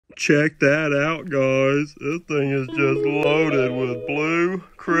Check that out, guys. This thing is just loaded with blue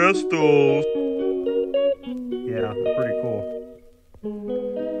crystals. Yeah, pretty cool.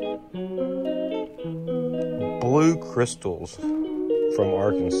 Blue crystals from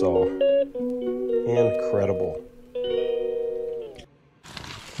Arkansas. Incredible.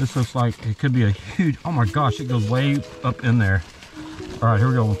 This looks like it could be a huge, oh my gosh, it goes way up in there. All right, here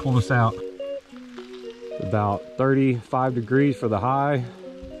we go, we'll pull this out. About 35 degrees for the high.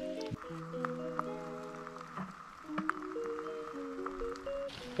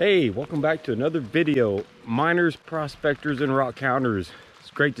 Hey, welcome back to another video. Miners, prospectors, and rock counters.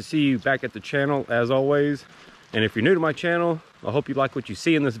 It's great to see you back at the channel as always. And if you're new to my channel, I hope you like what you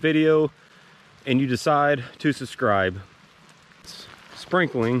see in this video and you decide to subscribe. It's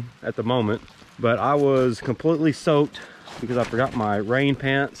sprinkling at the moment, but I was completely soaked because I forgot my rain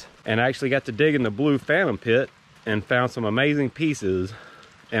pants, and I actually got to dig in the Blue Phantom pit and found some amazing pieces,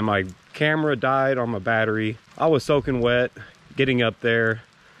 and my camera died on my battery. I was soaking wet getting up there,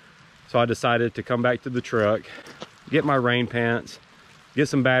 so I decided to come back to the truck, get my rain pants, get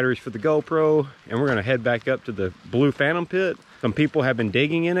some batteries for the GoPro, and we're gonna head back up to the Blue Phantom pit. Some people have been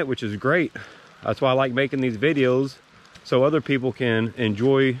digging in it, which is great. That's why I like making these videos, so other people can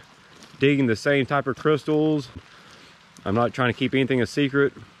enjoy digging the same type of crystals. I'm not trying to keep anything a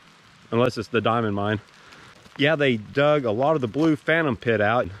secret, unless it's the diamond mine. Yeah, they dug a lot of the Blue Phantom pit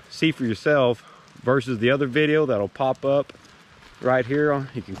out. See for yourself, versus the other video that'll pop up right here.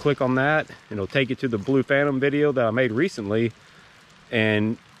 You can click on that, and it'll take you to the Blue Phantom video that I made recently.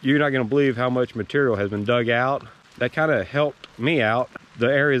 And you're not gonna believe how much material has been dug out. That kind of helped me out. The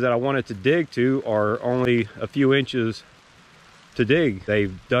areas that I wanted to dig to are only a few inches to dig.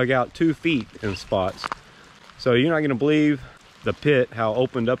 They've dug out 2 feet in spots. So you're not gonna believe the pit, how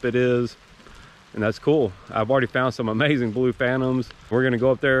opened up it is. And that's cool. I've already found some amazing Blue Phantoms. We're gonna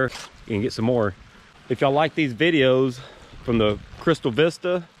go up there and get some more. If y'all like these videos from the Crystal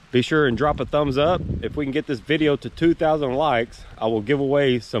Vista, be sure and drop a thumbs up. If we can get this video to 2,000 likes, I will give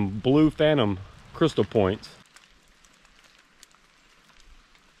away some Blue Phantom crystal points.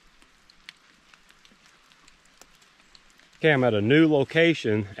 Okay, I'm at a new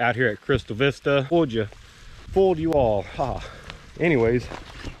location out here at Crystal Vista. Fooled you all. Anyways,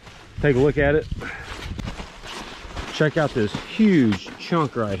 take a look at it. Check out this huge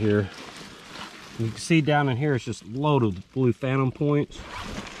chunk right here. You can see down in here, it's just loaded with Blue Phantom points.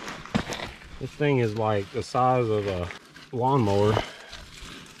 This thing is like the size of a lawnmower.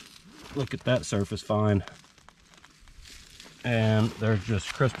 Look at that surface find. And there's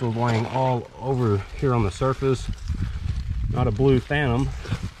just crystals laying all over here on the surface. Not a Blue Phantom,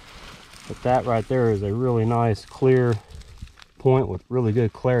 but that right there is a really nice clear point with really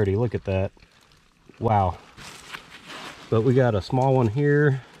good clarity. Look at that. Wow. But we got a small one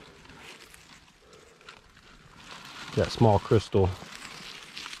here. That small crystal.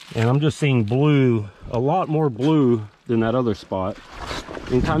 And I'm just seeing blue, a lot more blue than that other spot.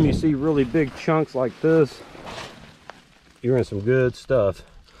 Anytime you see really big chunks like this, you're in some good stuff.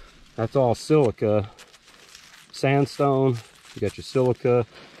 That's all silica. Sandstone, you got your silica,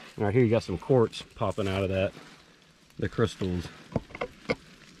 and right here you got some quartz popping out of that, the crystals.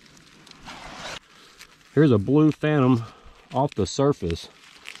 Here's a Blue Phantom off the surface.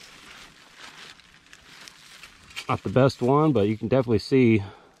 Not the best one, but you can definitely see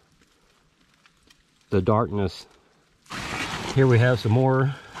the darkness. Here we have some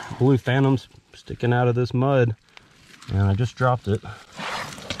more Blue Phantoms sticking out of this mud, and I just dropped it.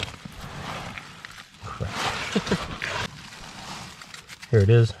 Here it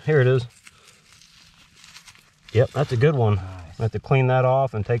is. Here it is. Yep, that's a good one. Nice. I have to clean that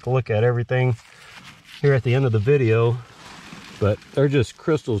off and take a look at everything here at the end of the video. But they're just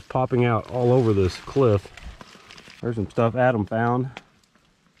crystals popping out all over this cliff. There's some stuff Adam found.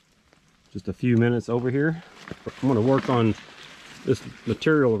 Just a few minutes over here. I'm going to work on this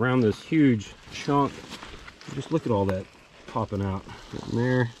material around this huge chunk. Just look at all that popping out in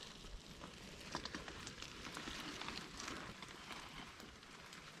there.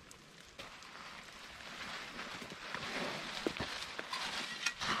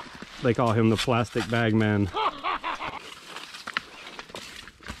 They call him the plastic bag man. I'm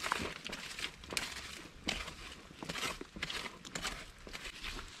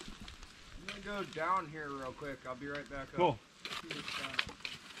gonna go down here real quick. I'll be right back up. Cool.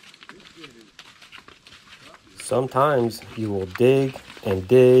 Sometimes you will dig and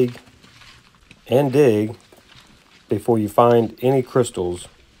dig and dig before you find any crystals.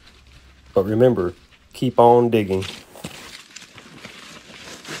 But remember, keep on digging.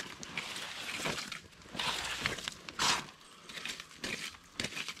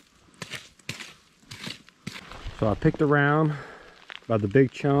 So I picked around by the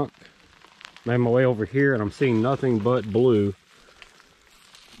big chunk, made my way over here, and I'm seeing nothing but blue.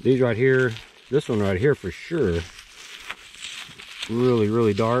 These right here, this one right here for sure,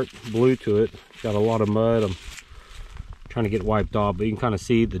 really dark blue to it. Got a lot of mud. I'm trying to get wiped off, but you can kind of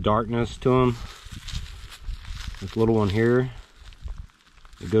see the darkness to them. This little one here,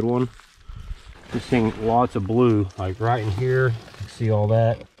 a good one. Just seeing lots of blue, like right in here. You can see all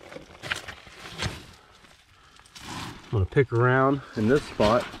that. I'm gonna pick around in this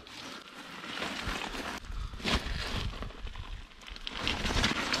spot.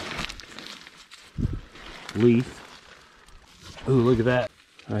 Leaf. Ooh, look at that.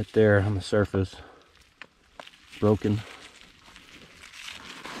 Right there on the surface. Broken.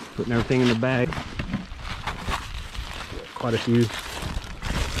 Putting everything in the bag. Quite a few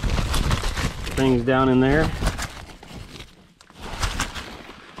things down in there.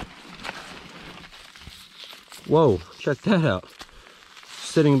 Whoa, check that out.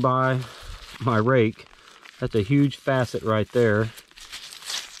 Sitting by my rake. That's a huge facet right there.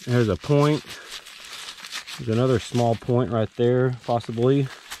 There's a point. There's another small point right there, possibly.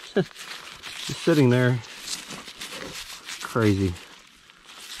 Just sitting there. Crazy.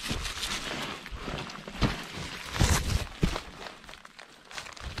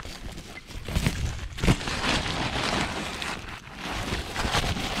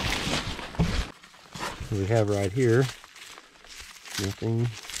 We have right here, nothing.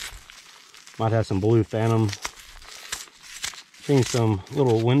 Might have some blue phantom. Seeing some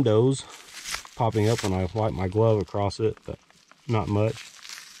little windows popping up when I wipe my glove across it, but not much.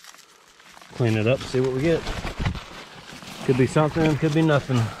 Clean it up, see what we get. Could be something, could be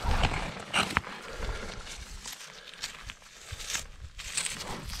nothing.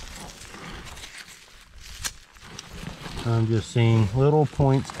 I'm just seeing little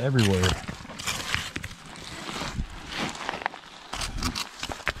points everywhere.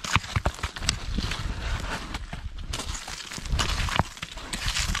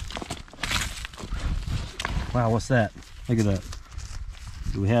 Wow, what's that? Look at that.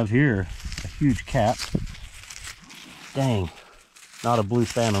 We have here a huge cap. Dang, not a blue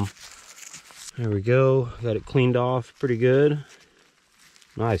phantom. There we go. Got it cleaned off pretty good.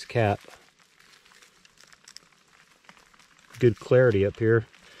 Nice cap. Good clarity up here.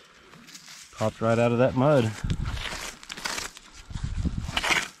 Popped right out of that mud.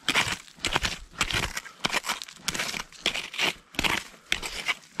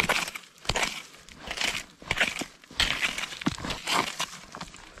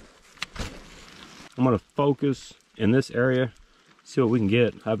 I'm going to focus in this area, see what we can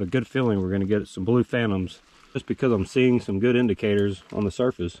get. I have a good feeling we're going to get some blue phantoms just because I'm seeing some good indicators on the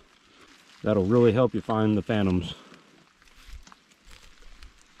surface. That'll really help you find the phantoms.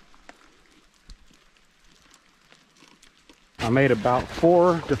 I made about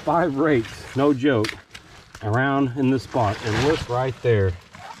 4 to 5 rakes, no joke, around in this spot. And look right there.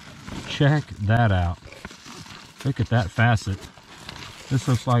 Check that out. Look at that facet. This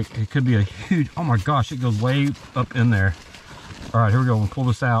looks like it could be a huge, oh my gosh, it goes way up in there. All right, here we go, we'll pull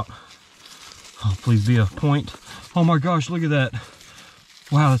this out. Oh, please be a point. Oh my gosh, look at that.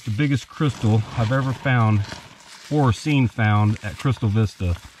 Wow, that's the biggest crystal I've ever found or seen found at Crystal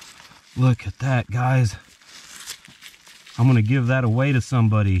Vista. Look at that, guys. I'm gonna give that away to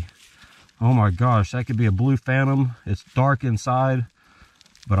somebody. Oh my gosh, that could be a blue phantom. It's dark inside,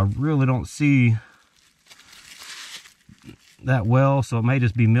 but I really don't see that well, so it may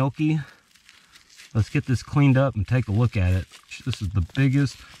just be milky. Let's get this cleaned up and take a look at it. This is the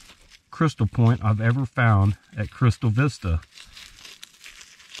biggest crystal point I've ever found at Crystal Vista.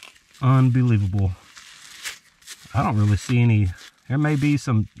 Unbelievable. I don't really see any. There may be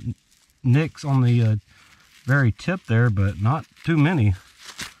some nicks on the very tip there, but not too many.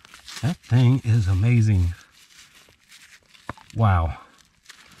 That thing is amazing. Wow.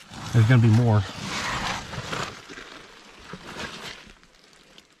 There's gonna be more.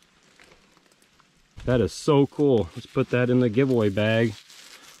 That is so cool. Let's put that in the giveaway bag.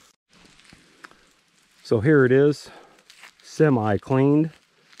 So here it is, semi-cleaned.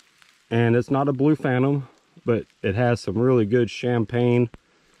 And it's not a blue phantom, but it has some really good champagne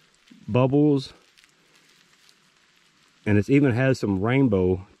bubbles. And it even has some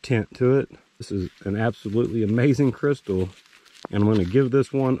rainbow tint to it. This is an absolutely amazing crystal. And I'm gonna give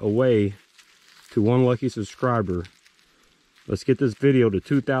this one away to one lucky subscriber. Let's get this video to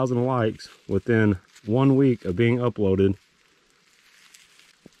 2,000 likes within 1 week of being uploaded.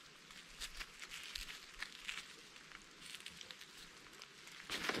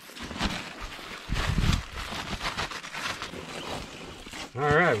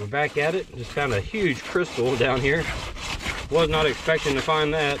 All right. right, we're back at it. Just found a huge crystal down here. Was not expecting to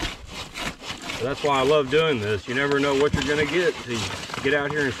find that. But that's why I love doing this. You never know what you're gonna get till you get out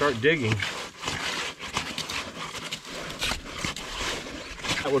here and start digging.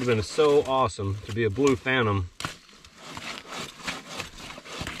 That would have been so awesome to be a blue phantom.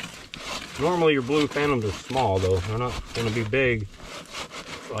 Normally your blue phantoms are small though. They're not gonna be big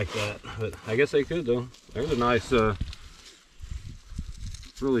like that. But I guess they could though. There's a nice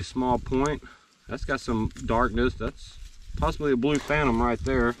really small point. That's got some darkness. That's possibly a blue phantom right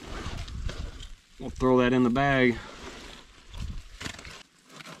there. We'll throw that in the bag.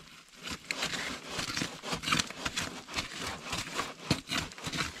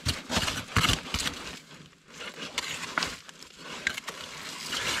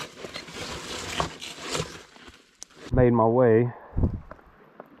 Made my way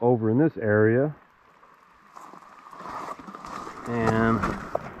over in this area, and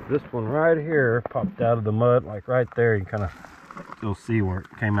this one right here popped out of the mud, like right there. You kind of still see where it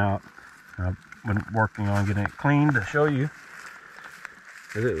came out. I've been working on getting it cleaned to show you,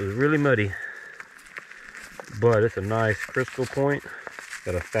 because it was really muddy. But it's a nice crystal point.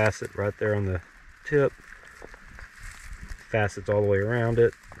 Got a facet right there on the tip. Facets all the way around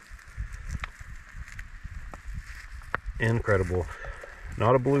it. Incredible.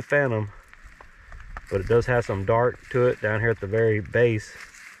 Not a blue phantom, but it does have some dark to it down here at the very base.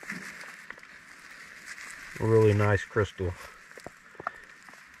 Really nice crystal.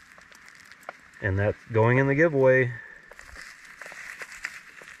 And that's going in the giveaway.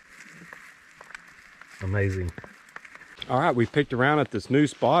 Amazing. All right, we picked around at this new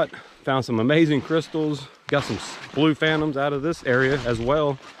spot, found some amazing crystals, got some blue phantoms out of this area as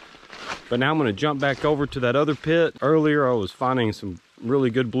well. But now I'm going to jump back over to that other pit. Earlier I was finding some really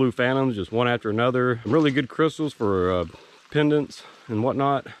good blue phantoms, just one after another. Really good crystals for pendants and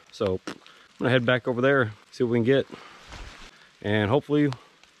whatnot. So I'm going to head back over there, see what we can get. And hopefully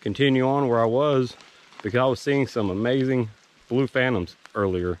continue on where I was, because I was seeing some amazing blue phantoms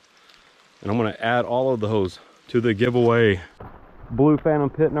earlier. And I'm going to add all of those to the giveaway. Blue phantom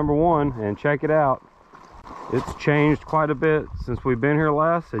pit number 1, and check it out. It's changed quite a bit since we've been here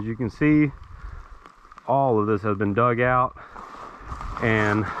last. As you can see, all of this has been dug out,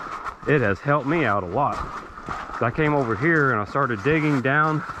 and it has helped me out a lot. So I came over here and I started digging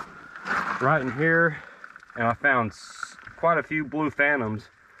down right in here, and I found quite a few blue phantoms.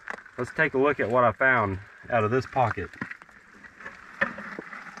 Let's take a look at what I found out of this pocket.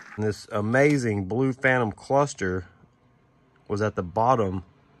 This amazing blue phantom cluster was at the bottom.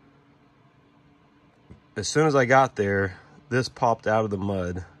 As soon as I got there, this popped out of the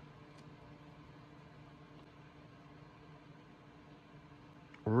mud.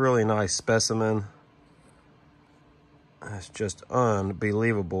 Really nice specimen. It's just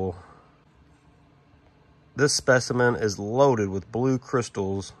unbelievable. This specimen is loaded with blue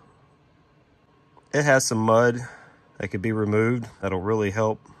crystals. It has some mud that could be removed. That'll really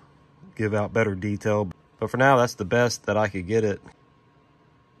help give out better detail. But for now, that's the best that I could get it.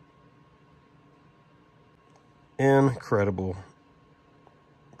 Incredible.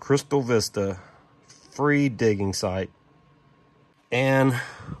 Crystal Vista, free digging site. And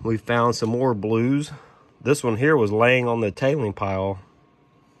we found some more blues. This one here was laying on the tailing pile.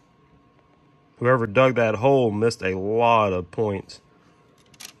 Whoever dug that hole missed a lot of points.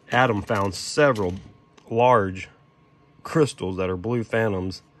 Adam found several large crystals that are blue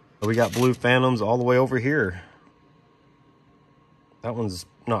phantoms. We got blue phantoms all the way over here. That one's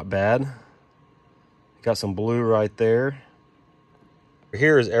not bad. Got some blue right there.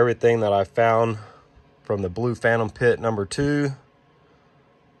 Here is everything that I found from the blue phantom pit number 2.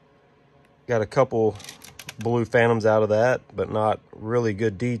 Got a couple blue phantoms out of that, but not really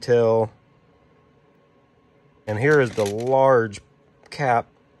good detail. And here is the large cap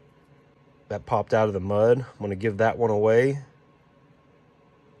that popped out of the mud. I'm going to give that one away.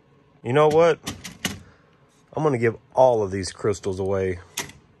 You know what? I'm going to give all of these crystals away.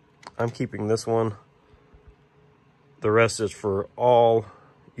 I'm keeping this one. The rest is for all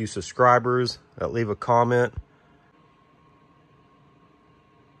you subscribers that leave a comment.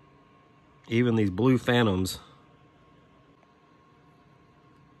 Even these blue phantoms.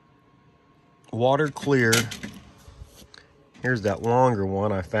 Water clear. Here's that longer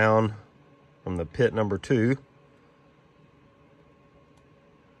one I found from the pit number 2.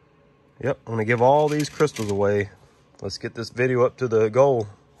 Yep, I'm gonna give all these crystals away. Let's get this video up to the goal.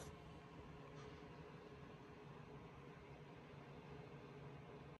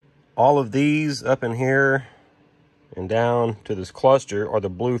 All of these up in here and down to this cluster are the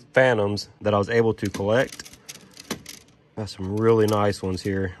blue phantoms that I was able to collect. Got some really nice ones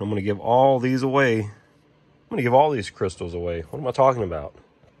here. I'm gonna give all these away. I'm gonna give all these crystals away. What am I talking about?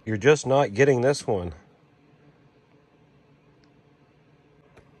 You're just not getting this one.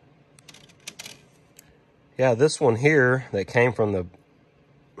 Yeah, this one here that came from the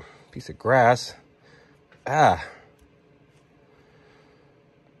piece of grass. That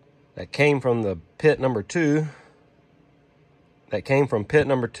came from the pit number 2. That came from pit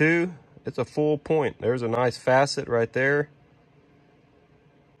number 2. It's a full point. There's a nice facet right there.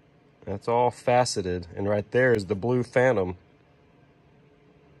 That's all faceted. And right there is the blue phantom.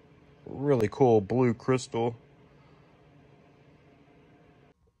 Really cool blue crystal.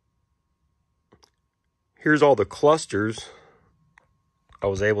 Here's all the clusters I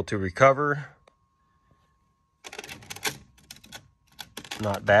was able to recover.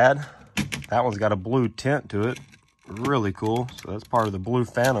 Not bad. That one's got a blue tint to it. Really cool. So that's part of the blue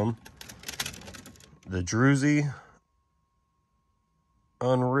phantom. The druzy,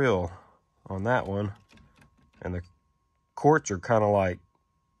 unreal on that one. And the quartz are kind of like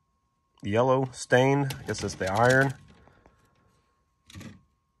yellow stained. I guess it's the iron.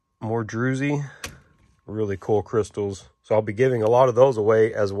 More druzy. Really cool crystals. So I'll be giving a lot of those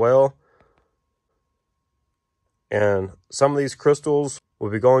away as well. And some of these crystals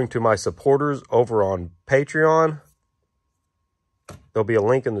will be going to my supporters over on Patreon. There'll be a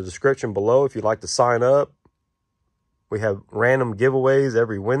link in the description below if you'd like to sign up. We have random giveaways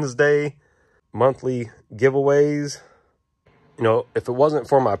every Wednesday, monthly giveaways. You know, if it wasn't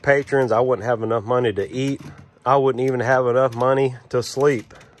for my patrons, I wouldn't have enough money to eat. I wouldn't even have enough money to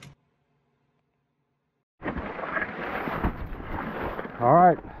sleep. All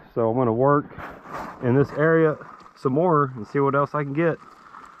right, so I'm gonna work in this area some more and see what else I can get.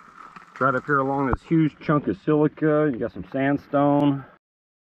 Right up here along this huge chunk of silica, you got some sandstone.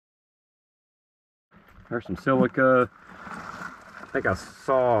 There's some silica. I think I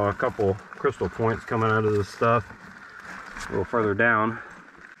saw a couple crystal points coming out of this stuff a little further down.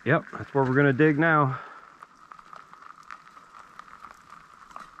 Yep, that's where we're gonna dig now.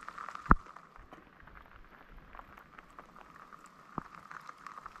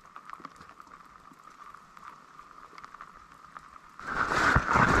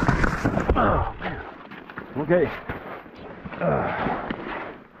 Oh man. Okay.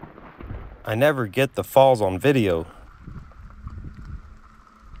 I never get the falls on video.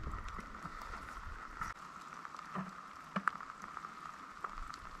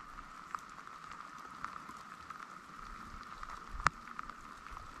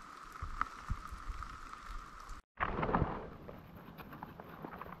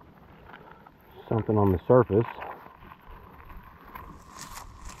 Something on the surface.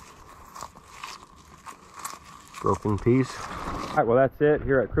 Broken piece. All right, well that's it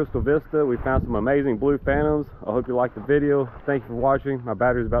here at Crystal Vista. We found some amazing blue phantoms. I hope you liked the video. Thank you for watching. My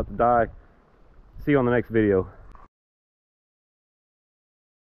battery's about to die. See you on the next video.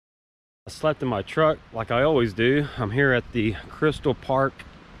 I slept in my truck like I always do. I'm here at the Crystal Park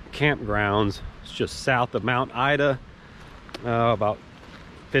campgrounds. It's just south of Mount Ida, about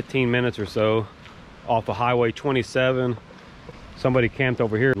 15 minutes or so off of Highway 27. Somebody camped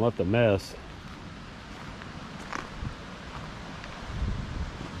over here and left a mess.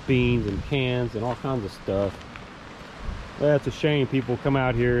 Beans and cans and all kinds of stuff. That's a shame people come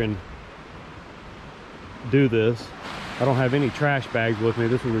out here and do this. I don't have any trash bags with me.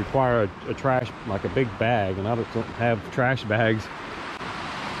 This would require a trash, like a big bag, and I don't have trash bags.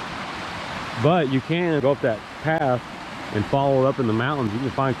 But you can go up that path and follow it up in the mountains. You can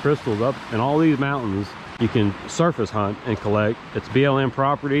find crystals up in all these mountains. You can surface hunt and collect. It's BLM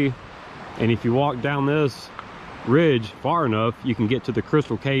property, and if you walk down this ridge far enough, you can get to the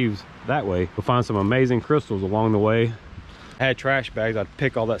crystal caves that way. You'll find some amazing crystals along the way. I had trash bags, I'd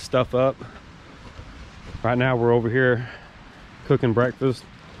pick all that stuff up. Right now we're over here cooking breakfast,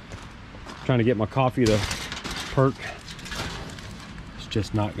 trying to get my coffee to perk. It's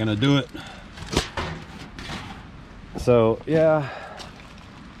just not gonna do it. So yeah,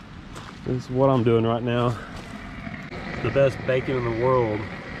 this is what I'm doing right now. The best bacon in the world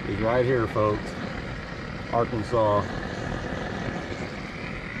is right here, folks. Arkansas.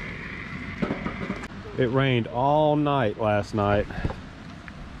 It rained all night last night.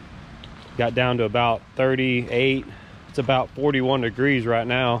 Got down to about 38. It's about 41 degrees right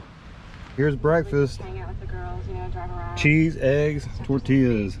now. Here's breakfast. Hang out with the girls, you know, drive around. Cheese, eggs,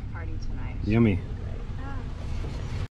 tortillas. Party tonight. Yummy.